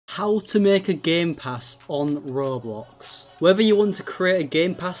How to make a game pass on Roblox. Whether you want to create a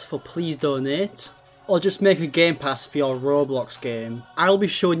game pass for Please Donate or just make a game pass for your Roblox game, I'll be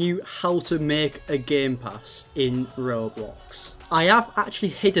showing you how to make a game pass in Roblox. I have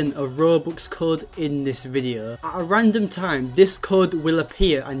actually hidden a Robux code in this video. At a random time, this code will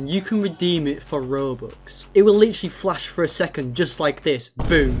appear and you can redeem it for Robux. It will literally flash for a second just like this,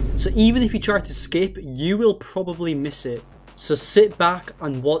 boom. So even if you try to skip, you will probably miss it. So sit back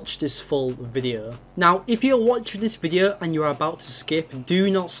and watch this full video. Now, if you're watching this video and you're about to skip, do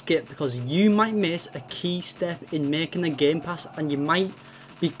not skip because you might miss a key step in making a game pass and you might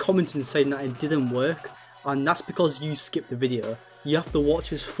be commenting saying that it didn't work, and that's because you skipped the video. You have to watch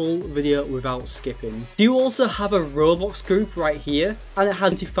this full video without skipping. Do also have a Roblox group right here, and it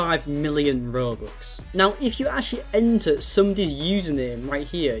has 25 million Robux. Now, if you actually enter somebody's username right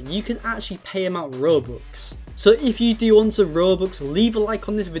here, you can actually pay them out Robux. So if you do want some Robux, leave a like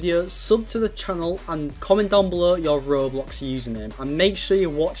on this video, sub to the channel, and comment down below your Roblox username. And make sure you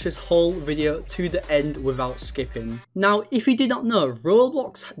watch this whole video to the end without skipping. Now, if you did not know,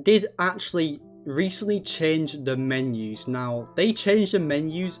 Roblox did actually recently changed the menus. Now, they changed the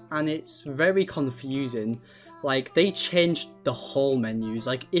menus and it's very confusing. Like, they changed the whole menus.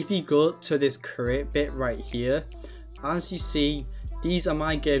 Like, if you go to this create bit right here, as you see, these are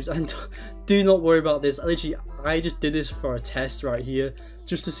my games, and do not worry about this. I just did this for a test right here,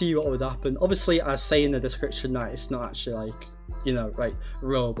 just to see what would happen. Obviously, I say in the description that it's not actually like, you know, like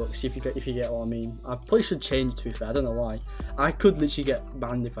Robux, if you get what I mean. I probably should change it, to be fair. I don't know why. I could literally get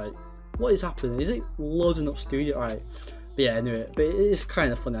banned if I... What is happening? Is it loading up studio? Alright. But yeah, anyway, but it's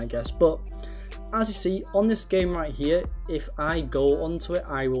kind of funny, I guess. But as you see on this game right here, if I go onto it,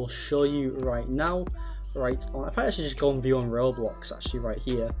 I will show you right now. Right on, if I actually just go and view on Roblox, actually right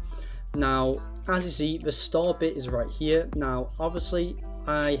here. Now, as you see, the store bit is right here. Now, obviously,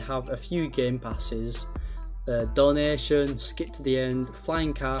 I have a few game passes. Donation, skip to the end,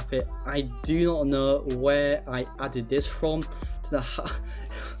 flying carpet. I do not know where I added this from. To the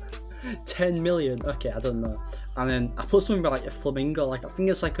 10 million. Okay, I don't know. And then I put something about like a flamingo. Like, I think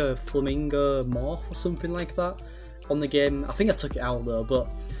it's like a flamingo morph or something like that on the game. I think I took it out though, but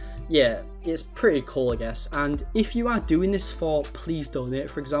yeah, it's pretty cool, I guess. And if you are doing this for Please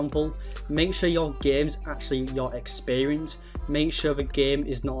Donate, for example, make sure your game's actually your experience. Make sure the game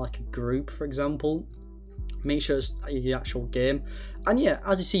is not like a group, for example. Make sure it's the actual game. And yeah,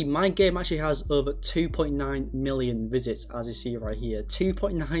 as you see, my game actually has over 2.9 million visits, as you see right here.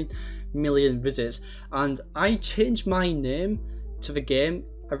 2.9 million visits. And I changed my name to the game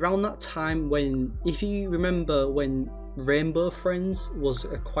around that time when, if you remember, when Rainbow Friends was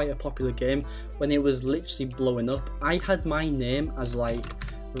quite a popular game, when it was literally blowing up. I had my name as like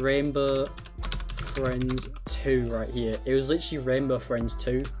Rainbow Friends 2 right here. It was literally Rainbow Friends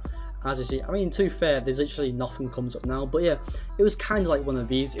 2. As you see, I mean, to be fair, there's literally nothing comes up now, but yeah, it was kind of like one of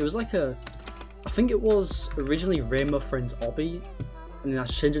these. It was like a, I think it was originally Rainbow Friends Obby, and then I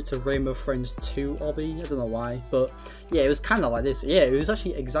changed it to Rainbow Friends 2 Obby. I don't know why, but yeah, it was kind of like this. Yeah, it was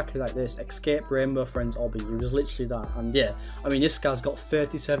actually exactly like this. Escape Rainbow Friends Obby. It was literally that. And yeah, I mean, this guy's got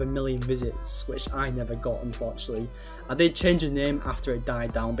 37 million visits, which I never got, unfortunately. I did change the name after it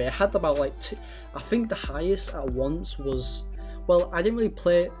died down, but it had about like I think the highest at once was, well, I didn't really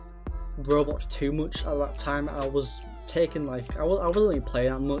play Roblox too much at that time. I was taking like, I wasn't really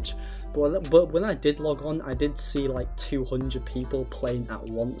playing that much. But when I did log on, I did see like 200 people playing at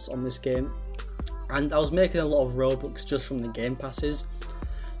once on this game. And I was making a lot of Robux just from the game passes.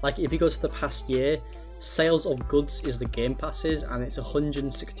 Like, if you go to the past year, sales of goods is the game passes, and it's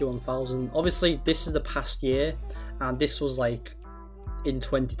 161,000. Obviously, this is the past year, and this was like in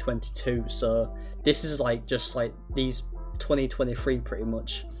 2022. So this is like just like these 2023 pretty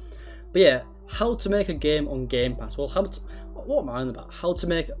much. But yeah, how to make a game on Game Pass. Well, what am I on about? How to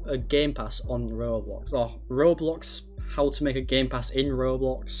make a Game Pass on Roblox. Or Roblox, how to make a Game Pass in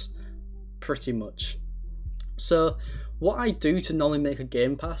Roblox. Pretty much. So, what I do to normally make a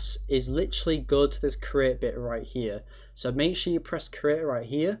Game Pass is literally go to this create bit right here. So make sure you press create right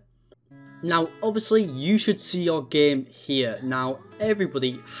here. Now, obviously, you should see your game here. Now,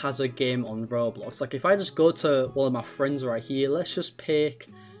 everybody has a game on Roblox. Like, if I just go to one of my friends right here, let's just pick...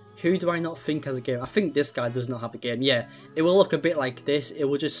 Who do I not think has a game? I think this guy does not have a game. Yeah, it will look a bit like this. It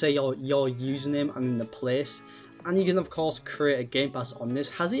will just say your username and then the place. And you can, of course, create a Game Pass on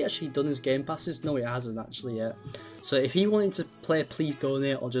this. Has he actually done his Game Passes? No, he hasn't actually yet. So if he wanted to play Please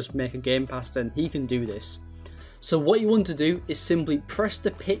Donate or just make a Game Pass, then he can do this. So what you want to do is simply press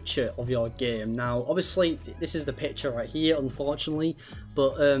the picture of your game. Now, obviously, this is the picture right here, unfortunately.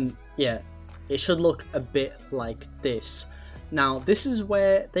 But, yeah, it should look a bit like this. Now this is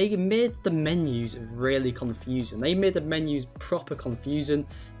where they made the menus really confusing. They made the menus proper confusing.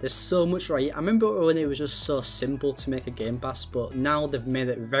 There's so much right here. I remember when it was just so simple to make a Game Pass, but now they've made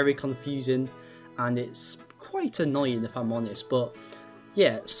it very confusing and it's quite annoying if I'm honest. But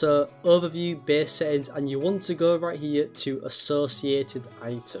yeah, so overview, base settings, and you want to go right here to associated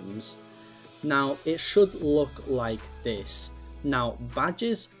items. Now it should look like this. Now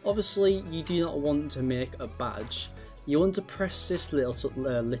badges, obviously you do not want to make a badge. You want to press this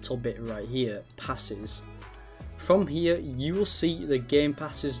little bit right here, passes. From here you will see the game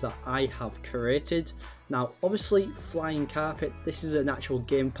passes that I have created. Now obviously flying carpet, this is an actual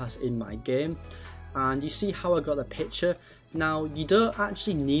game pass in my game, and you see how I got the picture. Now you don't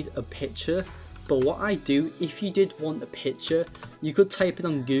actually need a picture, but what I do, if you did want a picture, you could type it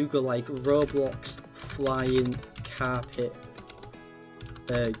on Google like Roblox flying carpet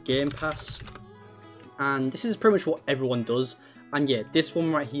Game Pass, and this is pretty much what everyone does. And yeah, this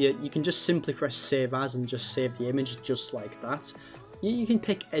one right here, you can just simply press save as and just save the image just like that. You can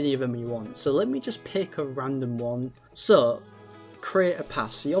pick any of them you want, so let me just pick a random one. So create a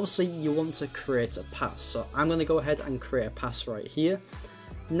pass. So obviously you want to create a pass, so I'm going to go ahead and create a pass right here.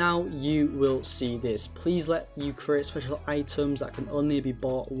 Now you will see this. Please let you create special items that can only be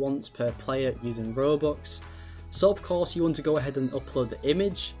bought once per player using Robux. So of course you want to go ahead and upload the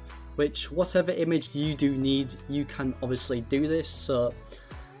image, which whatever image you do need, you can obviously do this. So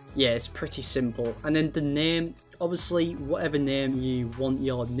yeah, it's pretty simple. And then the name, obviously whatever name you want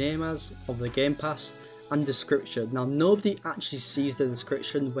your name as of the Game Pass, and description. Now nobody actually sees the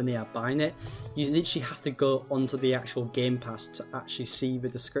description when they are buying it. You literally have to go onto the actual Game Pass to actually see the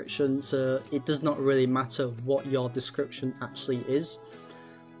description, so it does not really matter what your description actually is.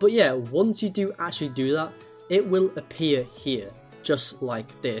 But yeah, once you do actually do that, it will appear here just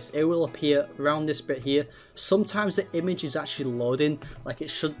like this. It will appear around this bit here. Sometimes the image is actually loading, like it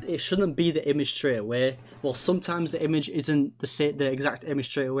shouldn't be the image straight away. Well, sometimes the image isn't the exact image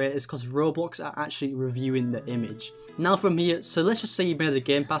straight away. It's because Roblox are actually reviewing the image. Now from here, so let's just say you made the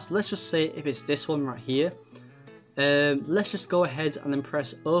Game Pass. Let's just say if it's this one right here, let's just go ahead and then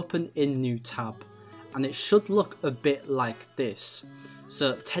press open in new tab, and it should look a bit like this.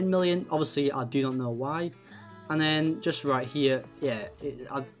 So 10 million, obviously I do not know why. And then just right here, yeah,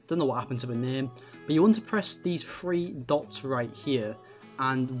 I don't know what happened to the name, but you want to press these 3 dots right here,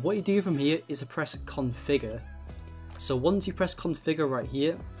 and what you do from here is to press configure. So once you press configure right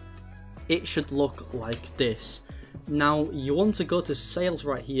here, it should look like this. Now you want to go to sales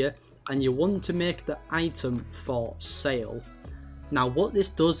right here, and you want to make the item for sale. Now what this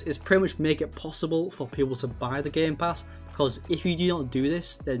does is pretty much make it possible for people to buy the Game Pass, because if you do not do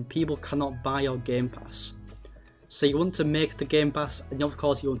this, then people cannot buy your Game Pass. So you want to make the Game Pass, and of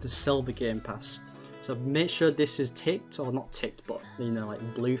course you want to sell the Game Pass. So make sure this is ticked, or not ticked, but you know,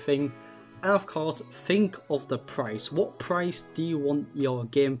 like blue thing. And of course, think of the price. What price do you want your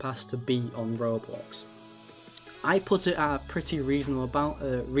Game Pass to be on Roblox? I put it at a pretty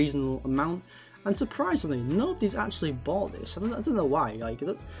reasonable amount, and surprisingly, nobody's actually bought this. I don't know why. Like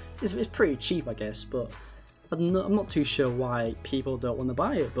it's pretty cheap, I guess, but I'm not too sure why people don't want to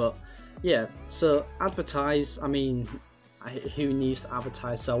buy it. But yeah, so advertise, I mean, who needs to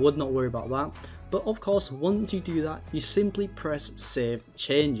advertise, so I would not worry about that. But of course, once you do that, you simply press save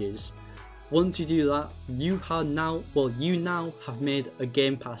changes. Once you do that, you now have made a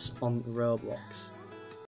Game Pass on Roblox.